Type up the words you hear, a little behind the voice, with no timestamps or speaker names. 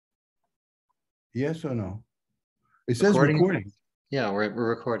Yes or no? It says Recording? recording. Yeah, we're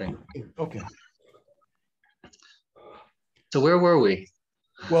recording. Okay. So where were we?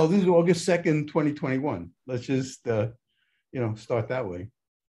 Well, this is August 2nd, 2021. Let's just start that way.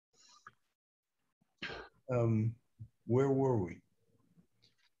 Um, where were we?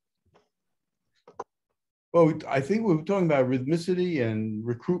 Well, I think we were talking about rhythmicity and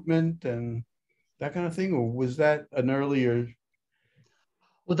recruitment and that kind of thing, or was that an earlier?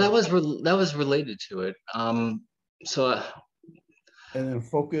 Well, that was related to it. So And then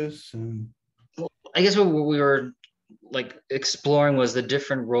focus and I guess what we were like exploring was the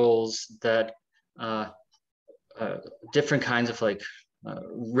different roles that uh, uh, different kinds of like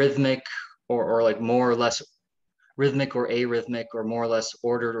rhythmic or like more or less rhythmic or arrhythmic or more or less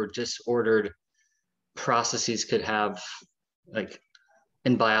ordered or disordered processes could have like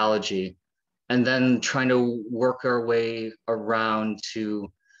in biology, and then trying to work our way around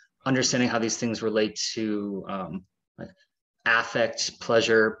to understanding how these things relate to like affect,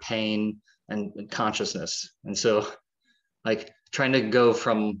 pleasure, pain, and consciousness. And so, like, trying to go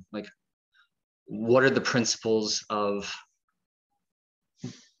from like, what are the principles of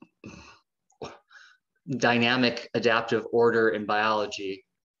dynamic adaptive order in biology,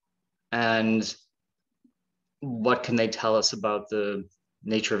 and what can they tell us about the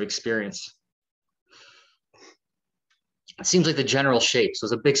nature of experience? It seems like the general shape. So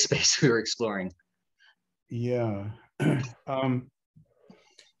it's a big space we were exploring. yeah. um,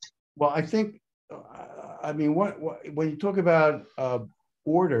 well, I think, I mean, what when you talk about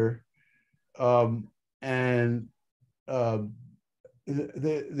order um, and uh,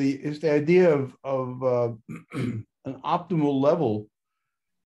 the is the idea of an optimal level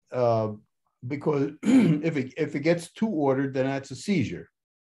uh, because if it gets too ordered, then that's a seizure.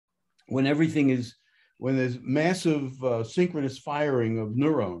 When everything is when there's massive synchronous firing of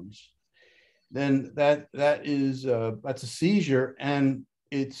neurons, then that's a seizure, and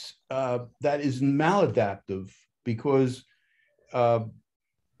it's that is maladaptive because uh,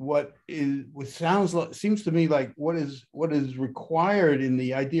 what sounds like seems to me like what is required in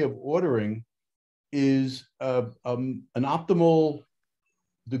the idea of ordering is an optimal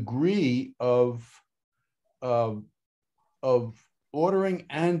degree uh, of ordering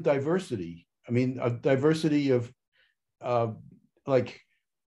and diversity. I mean, a diversity of uh, like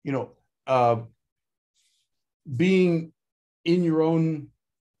you know uh, being in your own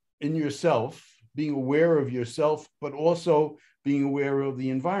in yourself, being aware of yourself, but also being aware of the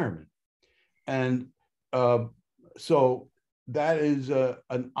environment. And uh, so that is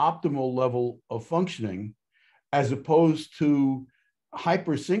an optimal level of functioning as opposed to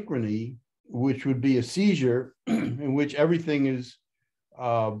hypersynchrony, which would be a seizure in which everything is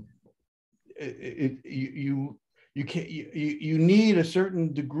uh, you can you need a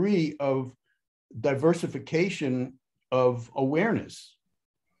certain degree of diversification of awareness,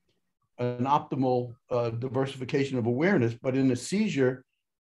 an optimal diversification of awareness. But in a seizure,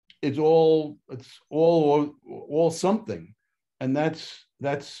 it's all something, and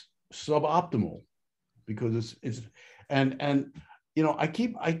that's suboptimal because it's and I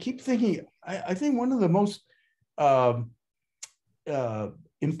keep thinking I think one of the most uh, uh,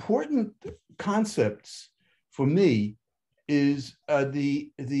 important concepts for me is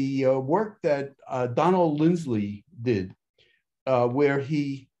the work that Donald Lindsley did, where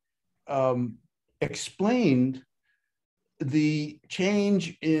he um, explained the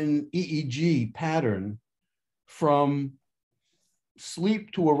change in EEG pattern from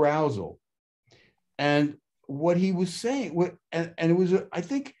sleep to arousal. And what he was saying, and it was, I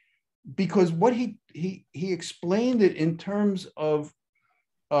think, because what he explained it in terms of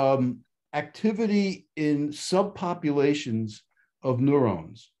um, activity in subpopulations of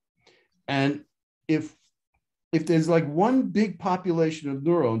neurons. And if if there's like one big population of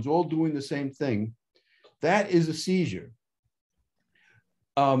neurons all doing the same thing, that is a seizure.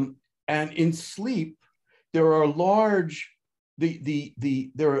 And in sleep, there are large, there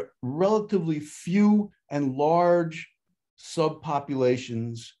are relatively few and large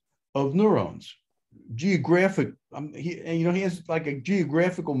subpopulations of neurons. Geographic, he has like a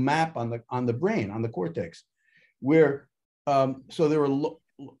geographical map on the brain, on the cortex, where so there are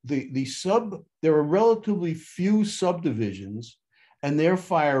there are relatively few subdivisions, and they're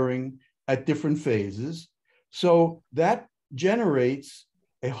firing at different phases. So that generates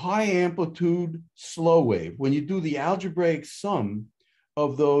a high amplitude slow wave. When you do the algebraic sum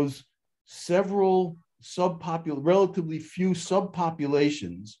of those several relatively few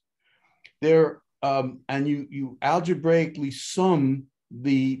subpopulations, there and you algebraically sum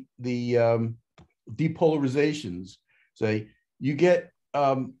the depolarizations, say you get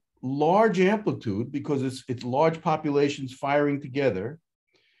large amplitude because it's large populations firing together,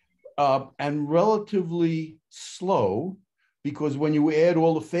 and relatively slow because when you add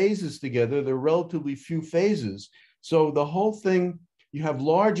all the phases together, there are relatively few phases. So the whole thing, you have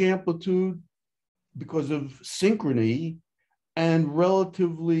large amplitude because of synchrony and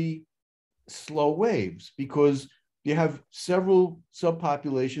relatively slow waves because you have several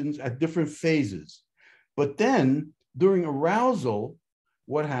subpopulations at different phases. But then during arousal,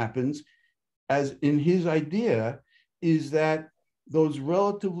 what happens, as in his idea, is that those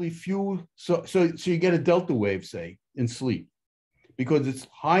relatively few, so you get a delta wave, say, in sleep, because it's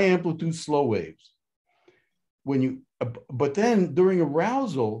high amplitude, slow waves. When you, but then during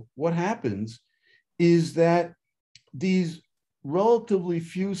arousal, what happens is that these relatively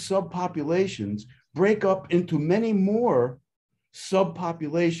few subpopulations break up into many more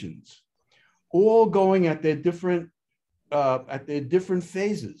subpopulations, all going at their different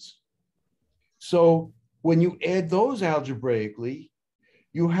phases. So when you add those algebraically,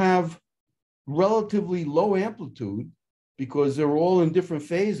 you have relatively low amplitude because they're all in different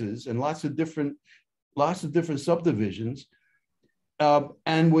phases and lots of different subdivisions.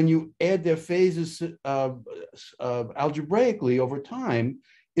 And when you add their phases algebraically over time,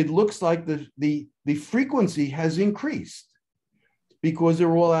 it looks like the frequency has increased because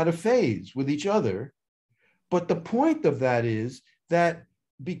they're all out of phase with each other. But the point of that is that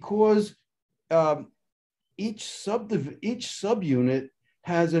because each subunit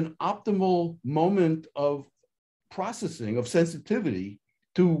has an optimal moment of processing, of sensitivity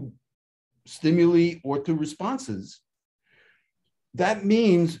to stimuli or to responses, that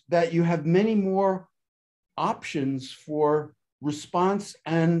means that you have many more options for response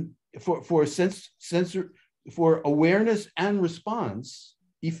and for awareness and response,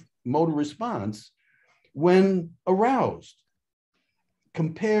 motor response, when aroused,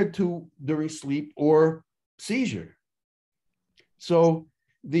 compared to during sleep or seizure. So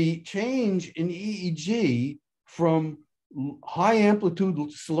the change in EEG from high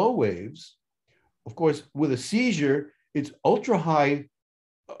amplitude slow waves, of course, with a seizure, it's ultra high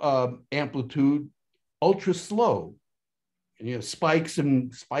amplitude, ultra slow, spikes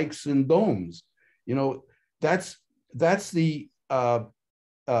and domes. That's the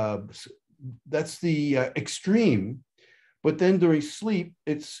extreme. But then during sleep,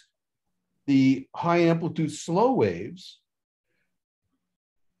 it's the high amplitude slow waves,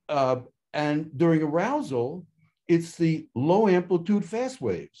 and during arousal, it's the low amplitude fast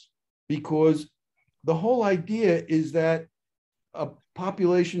waves, because the whole idea is that a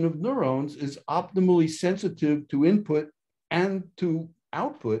population of neurons is optimally sensitive to input and to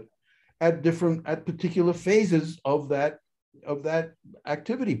output at particular phases of that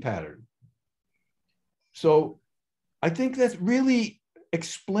activity pattern. So I think that really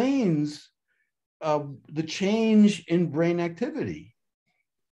explains the change in brain activity.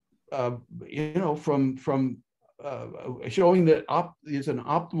 From showing that is an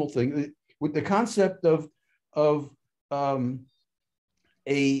optimal thing with the concept of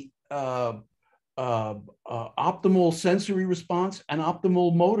optimal sensory response and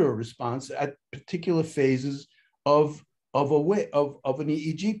optimal motor response at particular phases of an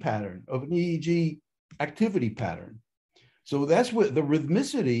EEG pattern, of an EEG activity pattern. So that's what the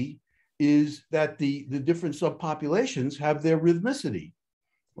rhythmicity is, that the different subpopulations have their rhythmicity,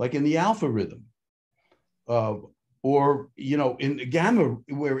 like in the alpha rhythm, or in gamma,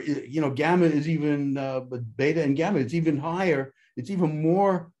 where gamma is even beta and gamma, it's even higher, it's even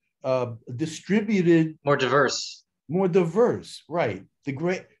more distributed, more diverse, right?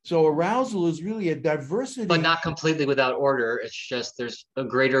 So arousal is really a diversity, but not completely without order. It's just there's a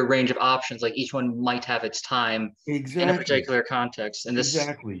greater range of options, like each one might have its time in a particular context. And this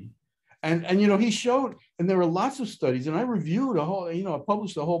and he showed, and there are lots of studies, and I reviewed I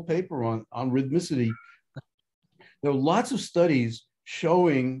published a whole paper on rhythmicity. There are lots of studies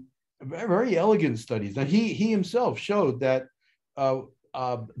showing, very, very elegant studies, that he himself showed that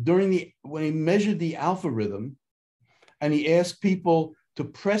when he measured the alpha rhythm, and he asked people to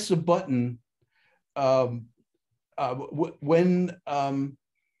press a button when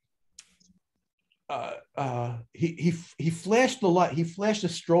he flashed the light, he flashed a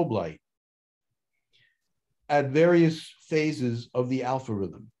strobe light at various phases of the alpha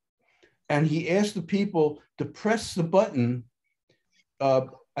rhythm. And he asked the people to press the button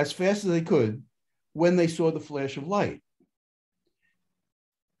as fast as they could when they saw the flash of light.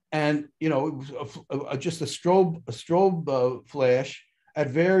 And it was just a strobe flash at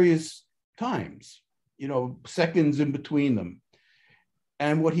various times, seconds in between them.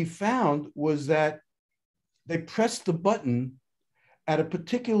 And what he found was that they pressed the button at a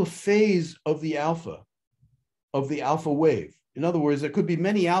particular phase of the alpha wave. In other words, there could be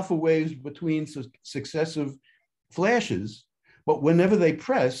many alpha waves between successive flashes, but whenever they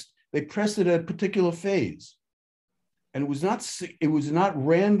pressed it at a particular phase, and it was not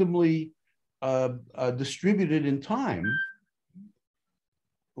randomly distributed in time.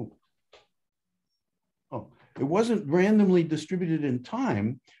 It wasn't randomly distributed in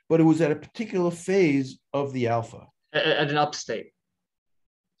time, but it was at a particular phase of the alpha. At an upstate.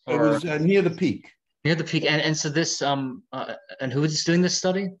 It was near the peak. Near the peak, and so this and who is doing this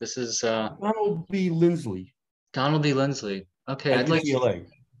study? This is Donald B. Lindsley. Donald B. Lindsley. Okay, at UCLA,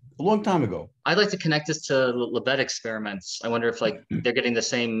 a long time ago. I'd like to connect this to Libet experiments. I wonder if like they're getting the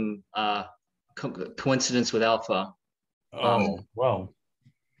same coincidence with alpha. Well,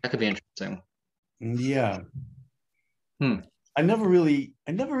 that could be interesting. Yeah. I never really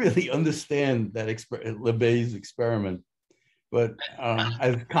understand that Lebet's experiment, but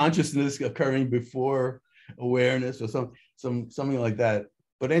as consciousness occurring before awareness or something like that.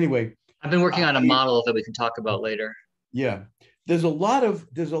 But anyway, I've been working on a model that we can talk about later. Yeah, there's a lot of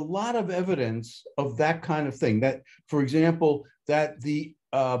evidence of that kind of thing. That, for example, that the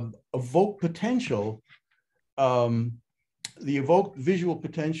evoked potential, the evoked visual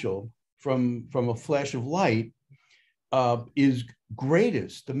potential from a flash of light is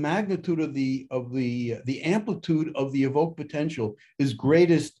greatest. The magnitude of the amplitude of the evoked potential is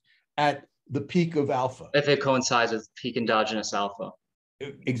greatest at the peak of alpha. If it coincides with peak endogenous alpha.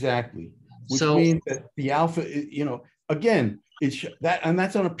 Exactly. Which means that the alpha, again,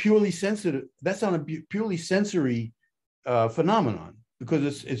 that's on a purely sensory phenomenon,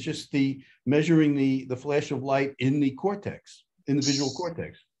 because it's just measuring the flash of light in the cortex, in the visual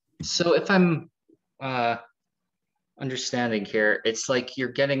cortex. So if I'm understanding here, it's like you're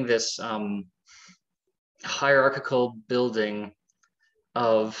getting this hierarchical building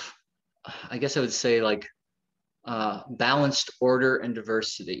of, I guess I would say, like balanced order and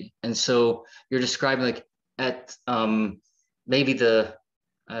diversity. And so you're describing like at maybe the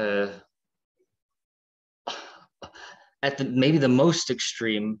most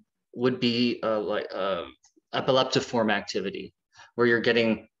extreme would be like epileptiform activity, where you're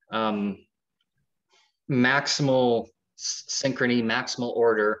getting maximal synchrony, maximal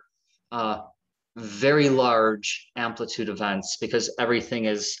order, very large amplitude events, because everything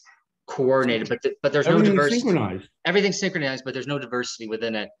is coordinated, but there's no diversity. Synchronized. Everything's synchronized, but there's no diversity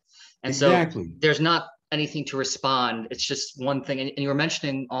within it. And exactly. So there's not anything to respond. It's just one thing. And you were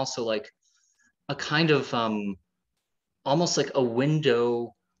mentioning also like a kind of almost like a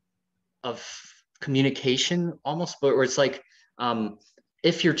window of communication, almost, but where it's like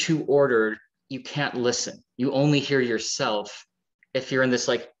if you're too ordered, you can't listen. You only hear yourself. If you're in this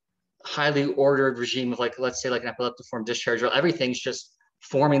like highly ordered regime of like, let's say like an epileptiform discharge, where everything's just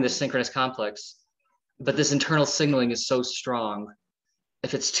forming this synchronous complex, but this internal signaling is so strong.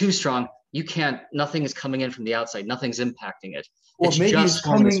 If it's too strong, you can't, nothing is coming in from the outside, nothing's impacting it. Well,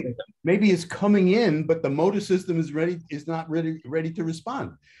 maybe it's coming in, but the motor system is not ready to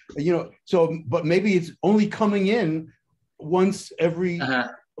respond. But maybe it's only coming in once every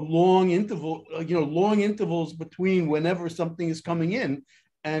long intervals between whenever something is coming in,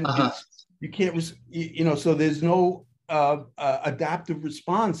 and you can't, so there's no adaptive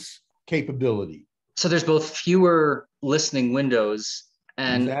response capability. So there's both fewer listening windows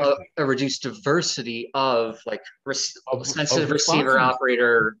and a reduced diversity of like sensitive receiver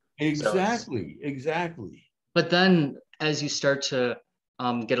operator. Exactly. But then as you start to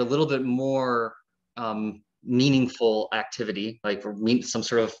get a little bit more meaningful activity, like some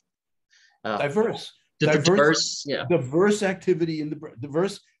sort of diverse activity in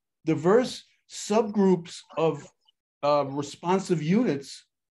the diverse subgroups of responsive units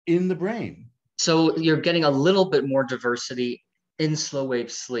in the brain. So you're getting a little bit more diversity in slow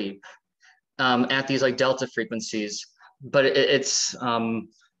wave sleep at these like delta frequencies, but it's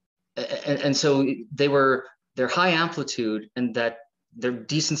and so they're high amplitude, and that they're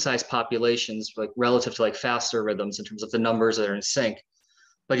decent sized populations, like relative to like faster rhythms in terms of the numbers that are in sync.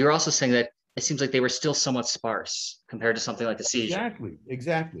 But you're also saying that it seems like they were still somewhat sparse compared to something like a seizure.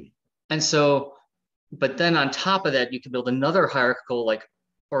 Exactly. And so, but then on top of that, you can build another hierarchical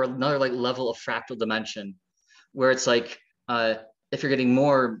or another like level of fractal dimension, where it's like if you're getting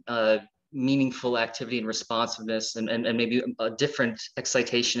more meaningful activity and responsiveness and maybe a different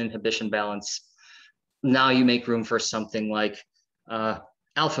excitation inhibition balance, now you make room for something like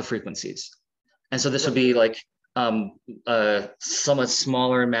alpha frequencies. And so this would be like somewhat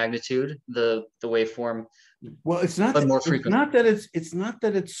smaller in magnitude, the waveform. Well, it's not, but more frequent. It's not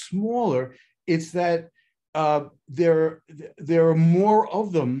that it's smaller. It's that there are more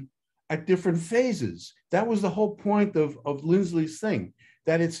of them at different phases. That was the whole point of Lindsley's thing,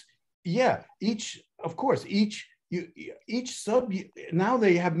 that it's, yeah, each, of course, each sub, now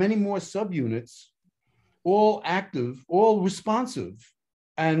they have many more subunits, all active, all responsive,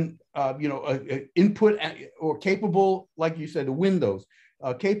 and input or capable, like you said, the windows,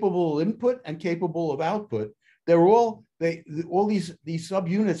 capable of input and capable of output. They're all all these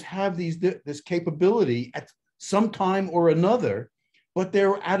subunits have this capability at some time or another, but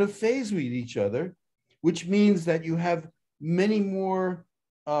they're out of phase with each other, which means that you have many more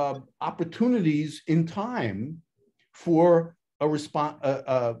opportunities in time for a response,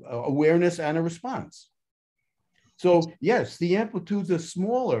 awareness and a response. So yes, the amplitudes are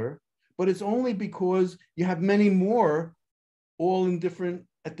smaller, but it's only because you have many more, all in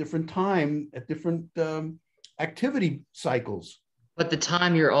at different time, at different activity cycles. But the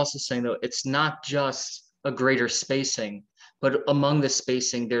time, you're also saying, though, it's not just a greater spacing, but among the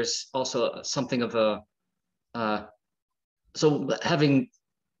spacing, there's also something of a so having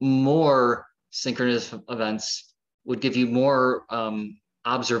more synchronous events would give you more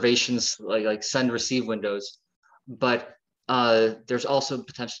observations, like send receive windows, but there's also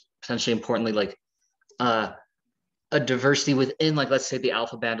potentially importantly, like a diversity within, like, let's say, the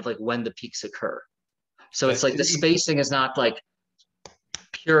alpha band of like when the peaks occur. So it's like the spacing is not like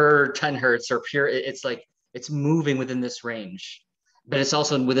pure 10 hertz or pure, it's like it's moving within this range, but it's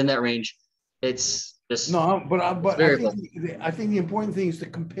also within that range, it's just no, but variable. I think the important thing is to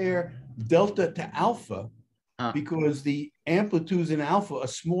compare delta to alpha, because the amplitudes in alpha are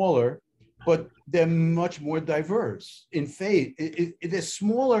smaller, but they're much more diverse in phase. They're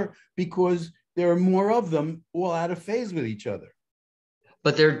smaller because there are more of them all out of phase with each other.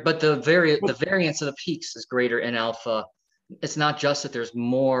 But the variance of the peaks is greater in alpha. It's not just that there's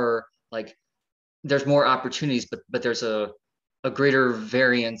more, like there's more opportunities, but there's a greater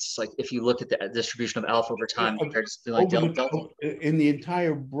variance. Like if you look at the distribution of alpha over time compared to something like delta. In the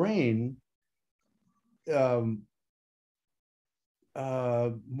entire brain,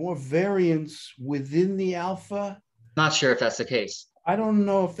 more variance within the alpha. Not sure if that's the case. I don't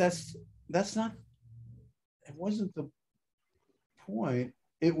know if that's not, it wasn't the point.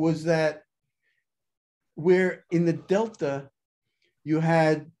 It was that where in the delta you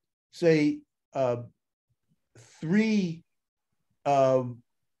had, say, 3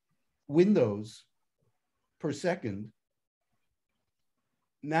 windows per second.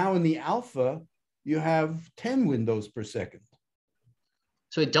 Now in the alpha, you have 10 windows per second.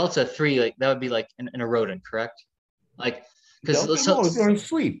 So at delta 3, like that would be like in a rodent, correct? Like because during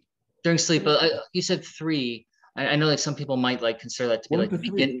sleep. During sleep, but you said 3. I know like some people might like consider that to be like the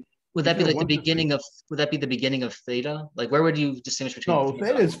beginning. Would that be like the beginning of? Would that be the beginning of theta? Like where would you distinguish between? No,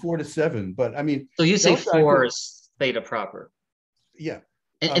 theta is 4 to 7, but I mean. So you say 4 is theta proper. Yeah.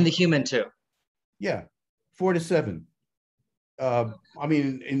 And the human too. Yeah, 4 to 7. I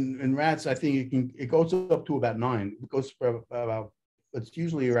mean, in rats, I think it goes up to about 9. It goes for about, it's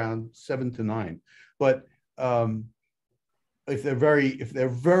usually around 7 to 9. But if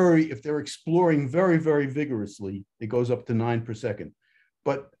they're exploring very, very vigorously, it goes up to 9 per second.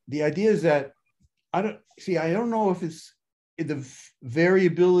 But the idea is that I don't know if it's the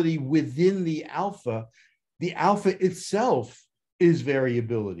variability within the alpha. The alpha itself is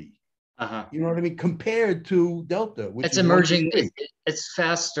variability. You know what I mean? Compared to delta, which it's emerging, it's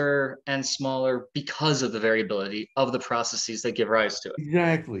faster and smaller because of the variability of the processes that give rise to it.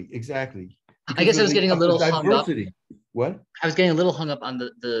 Exactly. I guess I was getting a little hung up. What? I was getting a little hung up on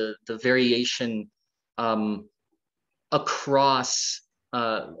the variation across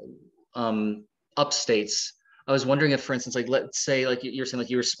upstates. I was wondering if, for instance, like let's say, like you're saying, like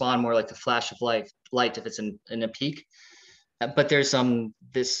you respond more like the flash of light if it's in a peak. But there's was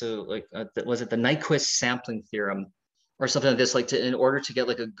it the Nyquist sampling theorem or something like this, like in order to get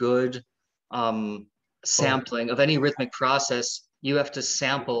like a good sampling of any rhythmic process, you have to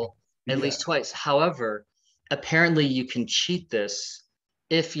sample at least twice. However, apparently you can cheat this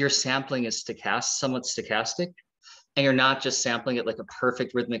if your sampling is somewhat stochastic, and you're not just sampling it like a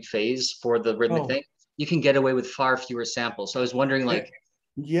perfect rhythmic phase for the rhythmic thing. You can get away with far fewer samples. So I was wondering, like,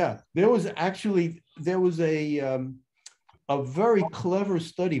 there was a very clever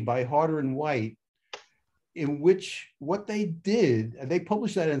study by Harder and White, in which what they did, and they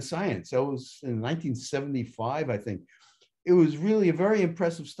published that in Science. That was in 1975, I think. It was really a very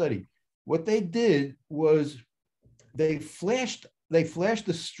impressive study. What they did was they flashed the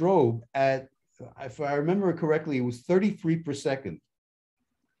strobe at, if I remember correctly, it was 33 per second.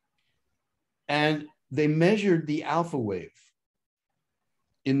 And they measured the alpha wave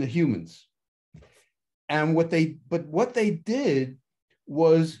in the humans. and what they did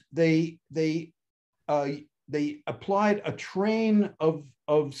was they applied a train of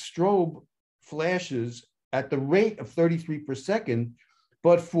strobe flashes at the rate of 33 per second,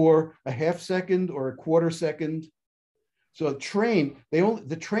 but for a half second or a quarter second. So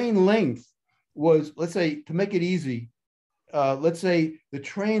the train length was, let's say, to make it easy, let's say the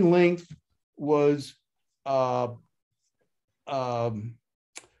train length was half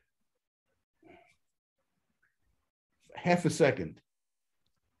a second,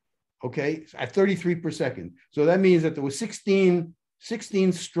 okay, at 33 per second. So that means that there was 16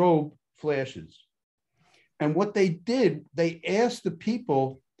 strobe flashes. And what they did, they asked the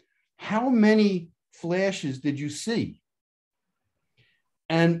people, how many flashes did you see?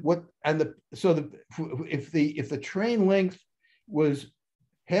 And if the train length was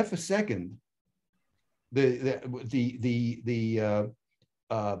half a second, the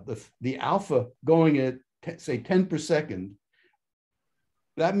alpha going at say 10 per second,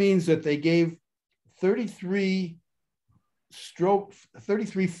 that means that they gave 33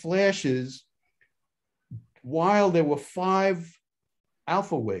 flashes while there were 5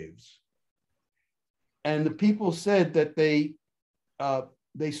 alpha waves. And the people said that they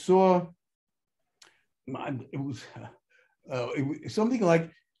saw, it was something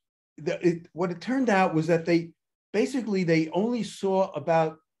like, what it turned out was that they only saw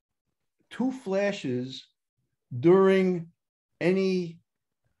about 2 flashes during any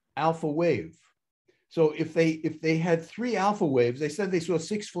alpha wave. So if they had 3 alpha waves, they said they saw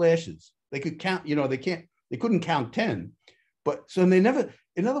 6 flashes. They could count, they couldn't count 10. But so they never,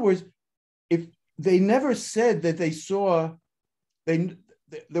 in other words, if they never said that they saw, there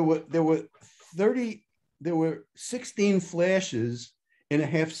were 16 flashes in a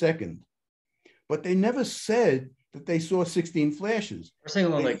half second, but they never said that they saw 16 flashes. We're saying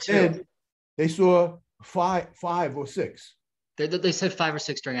only like 2. They saw five or 6. They said 5 or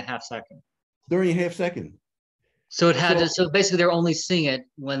 6 during a half second. During a half second. So so basically they're only seeing it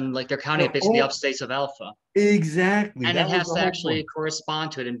when like they're counting it based on the upstates of alpha. Exactly. And it has to actually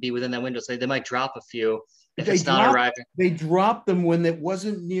correspond to it and be within that window. So they might drop a few if it's not arriving. They dropped them when it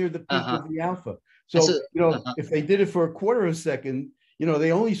wasn't near the peak of the alpha. So, if they did it for a quarter of a second,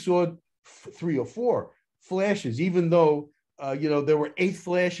 they only saw 3 or 4 flashes, even though, there were 8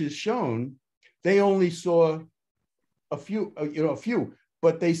 flashes shown. They only saw a few,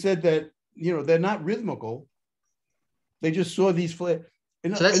 but they said that, they're not rhythmical. They just saw these flashes.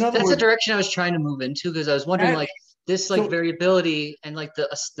 So that's the direction I was trying to move into, because I was wondering this variability and like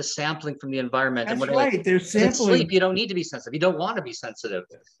the sampling from the environment. That's right. Like, they're sampling. Sleep, you don't need to be sensitive. You don't want to be sensitive.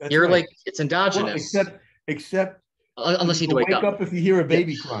 You're right. Like, it's endogenous. Well, except unless you need to wake up if you hear a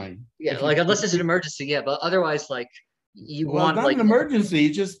baby crying. Yeah, unless it's an emergency. Yeah, but otherwise, like want not an emergency.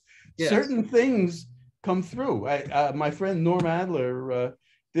 It's just certain things come through. My friend Norm Adler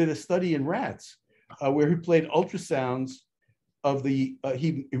did a study in rats where he played ultrasounds of he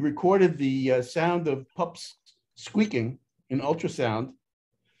recorded the sound of pups squeaking in ultrasound.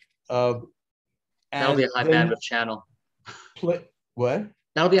 That'll be a high bandwidth channel. What?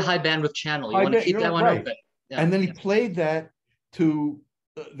 That'll be a high bandwidth channel. You want to keep that one open. Yeah. And then he played that to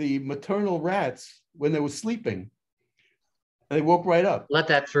the maternal rats when they were sleeping. And they woke right up. Let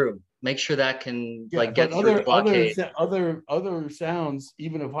that through. Make sure that can get through the blockade. Other sounds,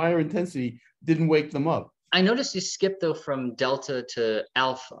 even of higher intensity, didn't wake them up. I noticed you skipped though from delta to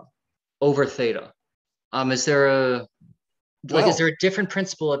alpha over theta. Is there a different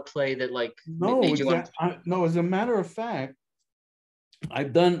principle at play that made you want? No, as a matter of fact, I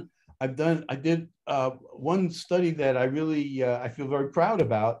did one study that I really I feel very proud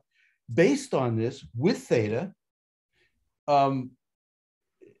about, based on this with theta.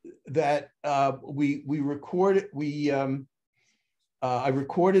 That I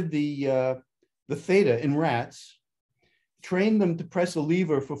recorded the theta in rats, trained them to press a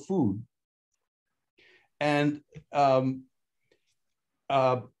lever for food, and it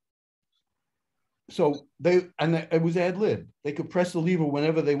was ad lib. They could press the lever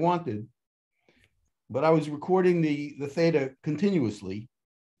whenever they wanted, but I was recording the theta continuously,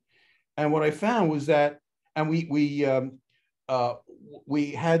 and what I found was that, and we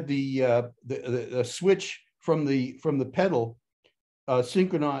had the switch from the pedal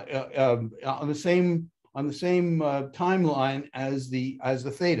synchronized on the same timeline as the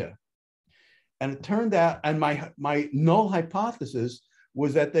theta, and it turned out, and my null hypothesis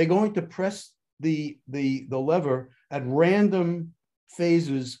was that they're going to press the lever at random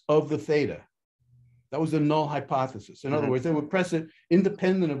phases of the theta. That was the null hypothesis. In other words, they would press it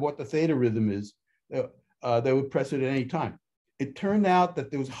independent of what the theta rhythm is. They would press it at any time. It turned out that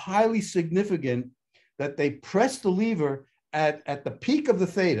there was highly significant that they press the lever at the peak of the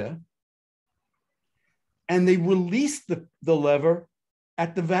theta, and they release the lever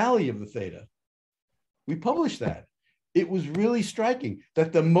at the valley of the theta. We published that. It was really striking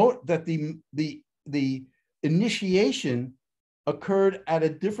that the initiation occurred at a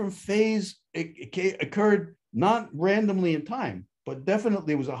different phase. It occurred not randomly in time, but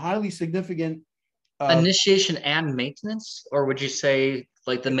definitely was a highly significant initiation and maintenance, or would you say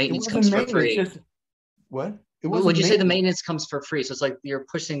like the maintenance comes for free? Just, what? It wasn't. Would you say the maintenance comes for free? So it's like you're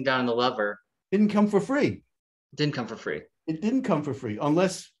pushing down the lever. Didn't come for free. It didn't come for free. It didn't come for free,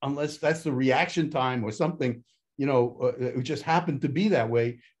 unless that's the reaction time or something. It just happened to be that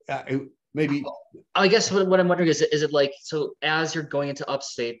way. Maybe. I guess what I'm wondering is it like, so as you're going into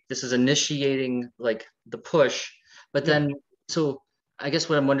upstate, this is initiating like the push, but then so I guess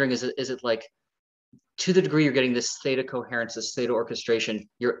what I'm wondering is it like, to the degree you're getting this theta coherence, this theta orchestration,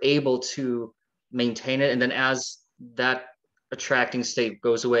 you're able to maintain it, and then as that attracting state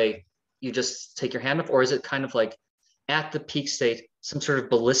goes away, you just take your hand up, or is it kind of like at the peak state, some sort of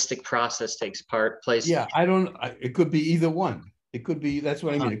ballistic process takes place? Yeah, it could be either one. It could be, that's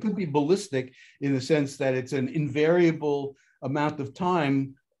what I mean. It could be ballistic in the sense that it's an invariable amount of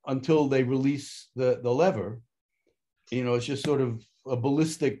time until they release the lever. It's just sort of a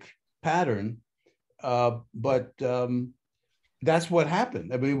ballistic pattern. But that's what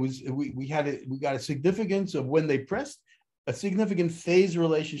happened. I mean, we got a significance of when they pressed, a significant phase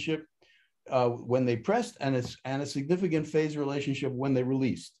relationship when they pressed, and a significant phase relationship when they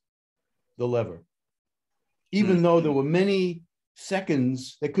released the lever. Even though there were many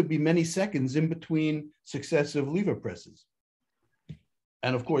seconds, there could be many seconds in between successive lever presses,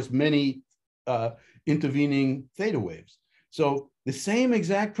 and of course many intervening theta waves. So the same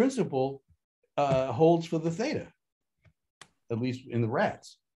exact principle holds for the theta, at least in the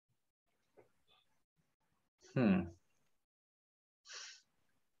rats. And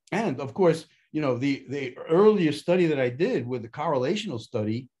of course, the earlier study that I did with the correlational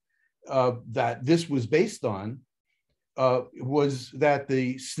study that this was based on was that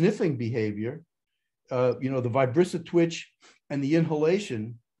the sniffing behavior, the vibrissae twitch and the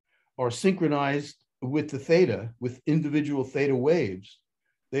inhalation are synchronized with the theta, with individual theta waves.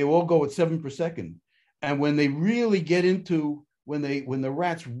 They all go at 7 per second. And when they really get into, when the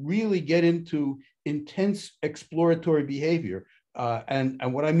rats really get into intense exploratory behavior,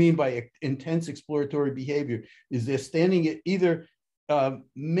 and what I mean by intense exploratory behavior is they're standing at either,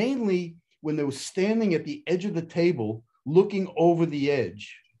 mainly when they were standing at the edge of the table, looking over the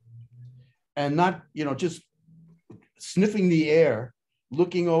edge, and not, just sniffing the air,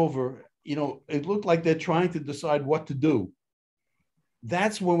 looking over, it looked like they're trying to decide what to do.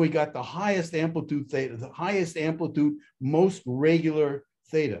 That's when we got the highest amplitude theta, the highest amplitude, most regular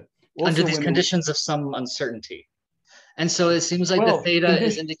theta. Also, under these conditions of some uncertainty. And so it seems like the theta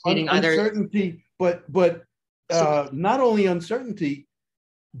is indicating either uncertainty, but not only uncertainty,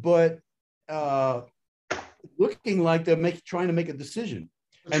 but looking like they're trying to make a decision.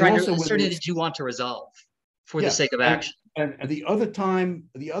 And also uncertainty that you want to resolve for the sake of action. And the other time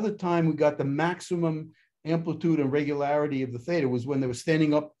we got the maximum amplitude and regularity of the theta was when they were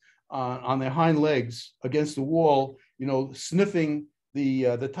standing up on their hind legs against the wall, sniffing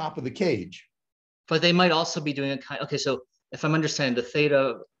the top of the cage. But they might also be doing okay, so if I'm understanding, the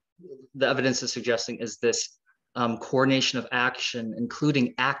theta, the evidence is suggesting is this coordination of action,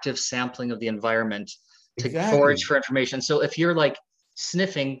 including active sampling of the environment to forage for information. So if you're like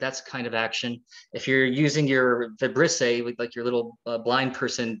sniffing, that's kind of action. If you're using your vibrissae with like your little blind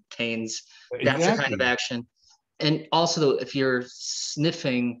person canes, that's a kind of action. And also if you're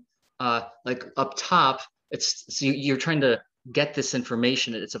sniffing like up top, so you're trying to get this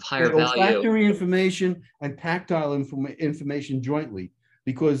information. It's of higher value. Olfactory information and tactile information jointly,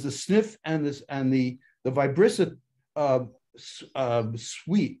 because the sniff and the vibrissae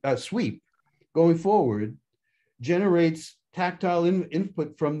sweep going forward generates tactile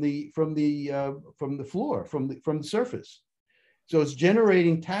input from the floor, from the surface. So it's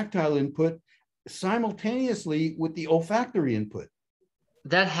generating tactile input simultaneously with the olfactory input.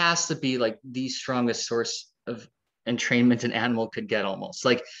 That has to be like the strongest source of entrainment an animal could get, almost.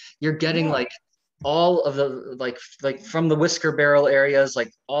 Like you're getting like all of the like from the whisker barrel areas,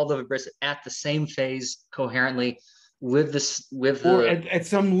 like all the vibrissae at the same phase coherently with this, with or at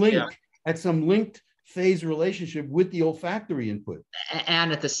some link, at some linked phase relationship with the olfactory input,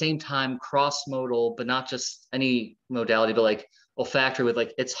 and at the same time cross-modal, but not just any modality, but like olfactory with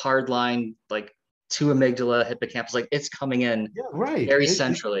like its hard line, like to amygdala, hippocampus, like it's coming in very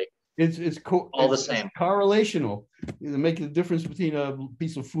centrally. It's all the same. It's correlational. You make the difference between a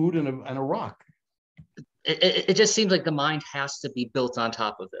piece of food and a rock. it just seems like the mind has to be built on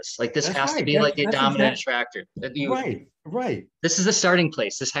top of this. Like this That's has to right. be like the That's dominant exactly attractor. That you right. Right. This is the starting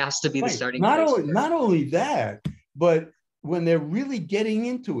place. This has to be the Right. starting Not place. only not only that, but when they're really getting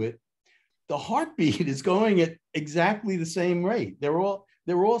into it, the heartbeat is going at exactly the same rate. They're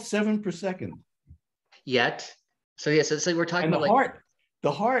all 7 per second. Yet, so yes, yeah, so we're talking And about like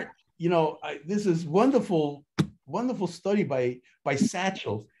the heart, this is wonderful, wonderful study by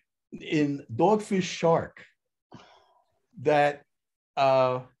Satchel in Dogfish Shark that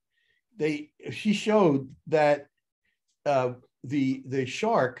she showed that the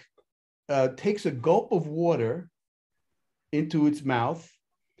shark takes a gulp of water into its mouth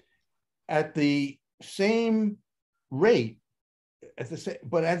at the same rate,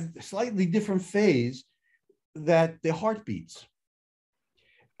 but at a slightly different phase that the heart beats,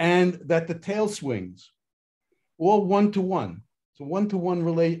 and that the tail swings, all 1-to-1. So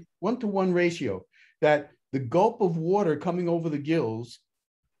 1-to-1 ratio. That the gulp of water coming over the gills,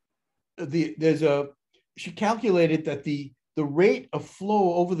 she calculated that the rate of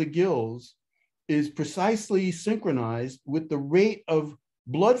flow over the gills is precisely synchronized with the rate of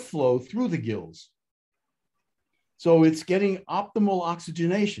blood flow through the gills. So it's getting optimal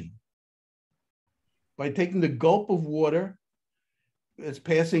oxygenation by taking the gulp of water, it's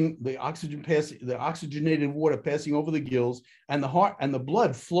passing the oxygenated water passing over the gills, and the heart and the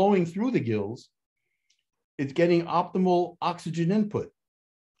blood flowing through the gills. It's getting optimal oxygen input.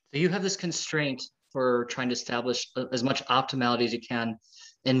 So you have this constraint for trying to establish as much optimality as you can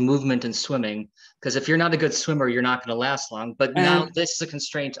in movement and swimming, because if you're not a good swimmer, you're not going to last long. But now this is a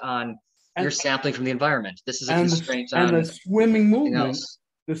constraint on your sampling from the environment. This is a constraint on the swimming movement. Else.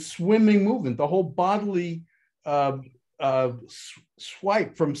 The swimming movement, the whole bodily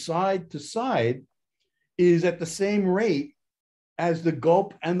swipe from side to side is at the same rate as the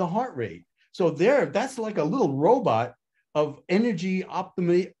gulp and the heart rate. So that's like a little robot of energy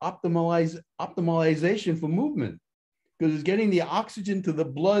optimization for movement, because it's getting the oxygen to the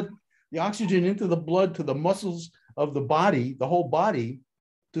blood, the oxygen into the blood to the muscles of the body, the whole body,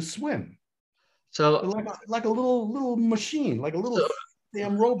 to swim. So like a little machine, like a little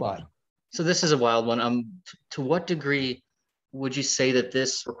damn robot. So this is a wild one. To what degree would you say that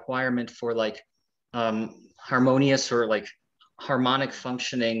this requirement for like harmonious or like harmonic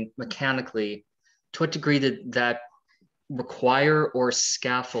functioning mechanically, to what degree did that require or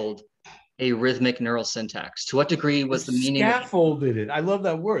scaffold a rhythmic neural syntax? To what degree was the meaning scaffolded it? I love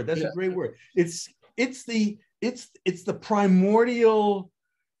that word. That's a great word. It's the primordial.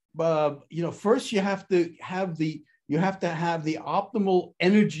 First you have to have the optimal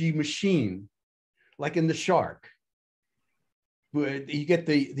energy machine, like in the shark, where you get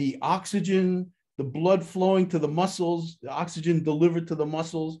the oxygen, the blood flowing to the muscles, the oxygen delivered to the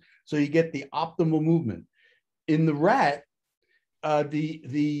muscles, so you get the optimal movement. In the rat,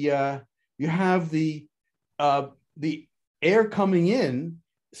 you have the air coming in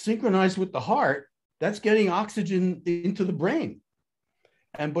synchronized with the heart. That's getting oxygen into the brain,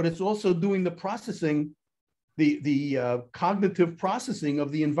 but it's also doing the processing, the cognitive processing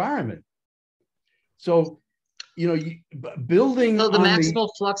of the environment. So, building. So the maximal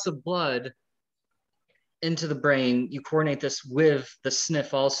flux of blood into the brain, you coordinate this with the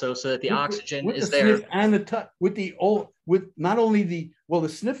sniff also, so that the oxygen is there. Sniff and the touch, with not only the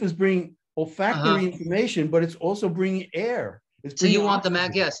sniff is bringing olfactory information, but it's also bringing air. So you want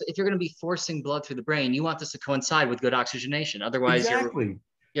yes. If you're going to be forcing blood through the brain, you want this to coincide with good oxygenation. Otherwise, exactly.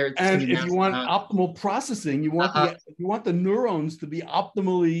 And if you want optimal processing, you want the neurons to be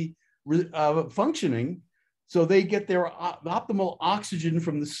optimally functioning, so they get their optimal oxygen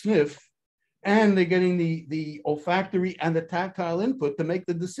from the sniff, and they're getting the olfactory and the tactile input to make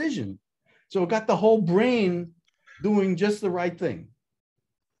the decision. So it got the whole brain doing just the right thing.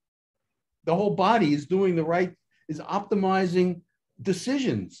 The whole body is doing is optimizing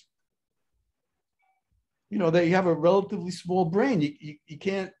decisions. They have a relatively small brain. You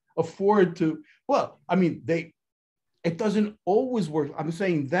can't afford to, it doesn't always work. I'm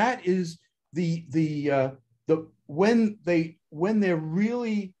saying that is when they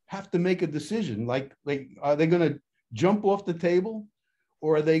really have to make a decision, like are they going to jump off the table,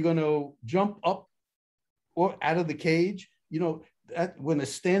 or are they going to jump up or out of the cage? When they're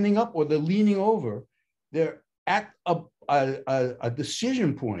standing up or they're leaning over, they're at a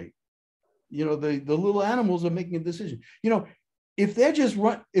decision point. The little animals are making a decision. If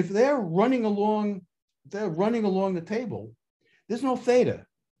they're running along the table, there's no theta.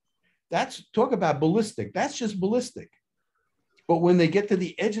 Talk about ballistic. That's just ballistic. But when they get to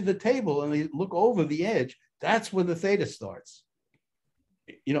the edge of the table and they look over the edge, that's when the theta starts.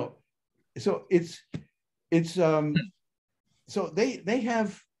 So it's so they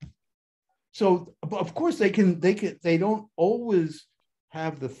have, so of course they don't always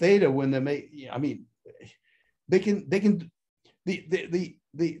have the theta when they make, I mean, they can the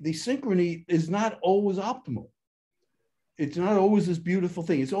synchrony is not always optimal. It's not always this beautiful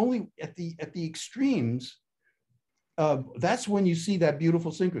thing. It's only at the extremes. That's when you see that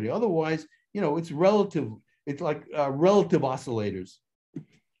beautiful synchrony. Otherwise, it's relative. It's like relative oscillators,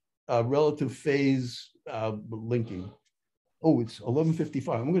 relative phase linking. Oh, it's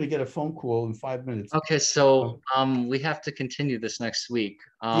 11:55. I'm going to get a phone call in 5 minutes. Okay, so we have to continue this next week.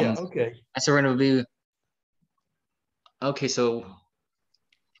 Yeah. Okay. So we're going to be. Okay, so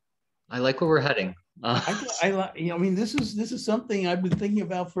I like where we're heading. I mean, this is something I've been thinking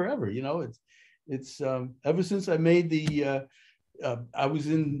about forever. It's ever since I made the. I was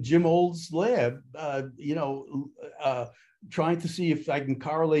in Jim Old's lab, trying to see if I can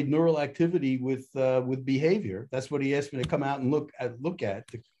correlate neural activity with behavior. That's what he asked me to come out and look at,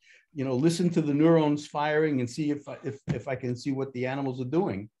 to, listen to the neurons firing and see if I can see what the animals are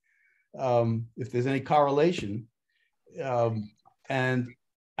doing, if there's any correlation. And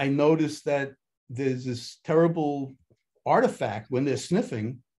I noticed that there's this terrible artifact when they're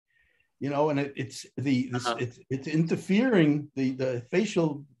sniffing, and it's interfering, the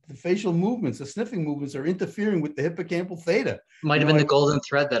facial movements, the sniffing movements are interfering with the hippocampal theta. Might have been the golden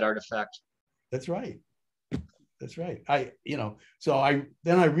thread, that artifact. That's right. That's right. So I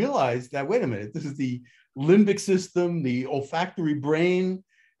realized that, wait a minute, this is the limbic system, the olfactory brain,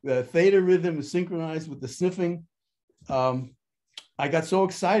 the theta rhythm is synchronized with the sniffing. I got so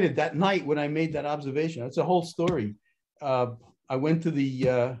excited that night when I made that observation. That's a whole story. I went to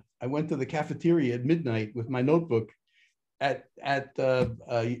the cafeteria at midnight with my notebook at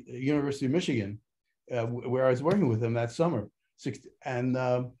University of Michigan, where I was working with him that summer. And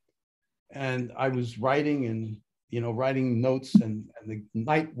I was writing and writing notes, and the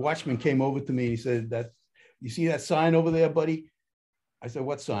night watchman came over to me and he said, "That you see that sign over there, buddy?" I said,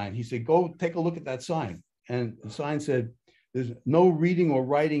 "What sign?" He said, "Go take a look at that sign." And the sign said, "There's no reading or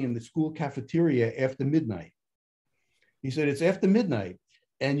writing in the school cafeteria after midnight." He said, "It's after midnight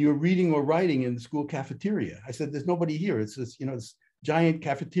and you're reading or writing in the school cafeteria." I said, "There's nobody here. It's this, this giant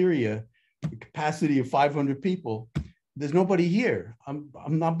cafeteria, the capacity of 500 people. There's nobody here. I'm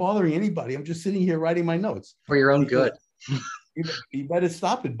not bothering anybody. I'm just sitting here writing my notes." For your own good. You better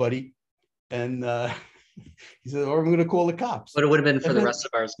stop it, buddy. And he said, "Or I'm going to call the cops." But it would have been for the rest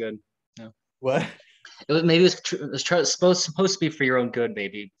of ours good. Yeah. What? Maybe it was supposed to be for your own good,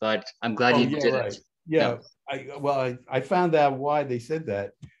 maybe. But I'm glad you did right. it. Yeah. I found out why they said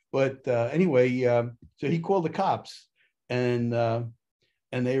that. But anyway, so he called the cops, and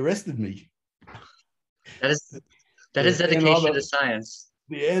they arrested me. That is dedication to science.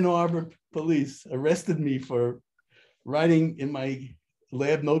 The Ann Arbor police arrested me for writing in my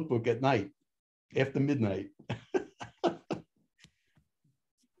lab notebook at night, after midnight.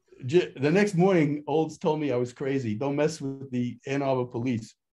 The next morning, Olds told me I was crazy. Don't mess with the Ann Arbor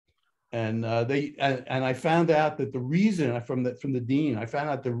police. And I found out that the reason from the dean, I found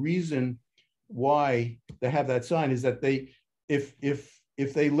out the reason why they have that sign is that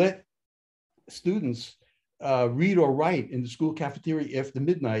if they let students read or write in the school cafeteria after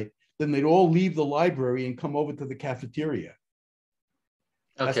midnight, then they'd all leave the library and come over to the cafeteria.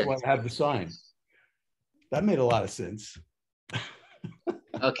 Okay. That's why I have the sign. That made a lot of sense.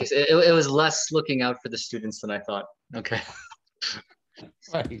 Okay, so it was less looking out for the students than I thought. Okay.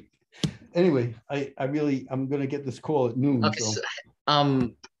 Right. Anyway, I'm going to get this call at noon. Okay, so,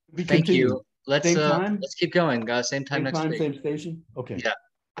 thank you. Let's keep going, guys. Same time next week. Same station. Okay. Yeah.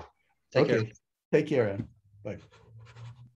 Take care. Take care, Ann. Bye.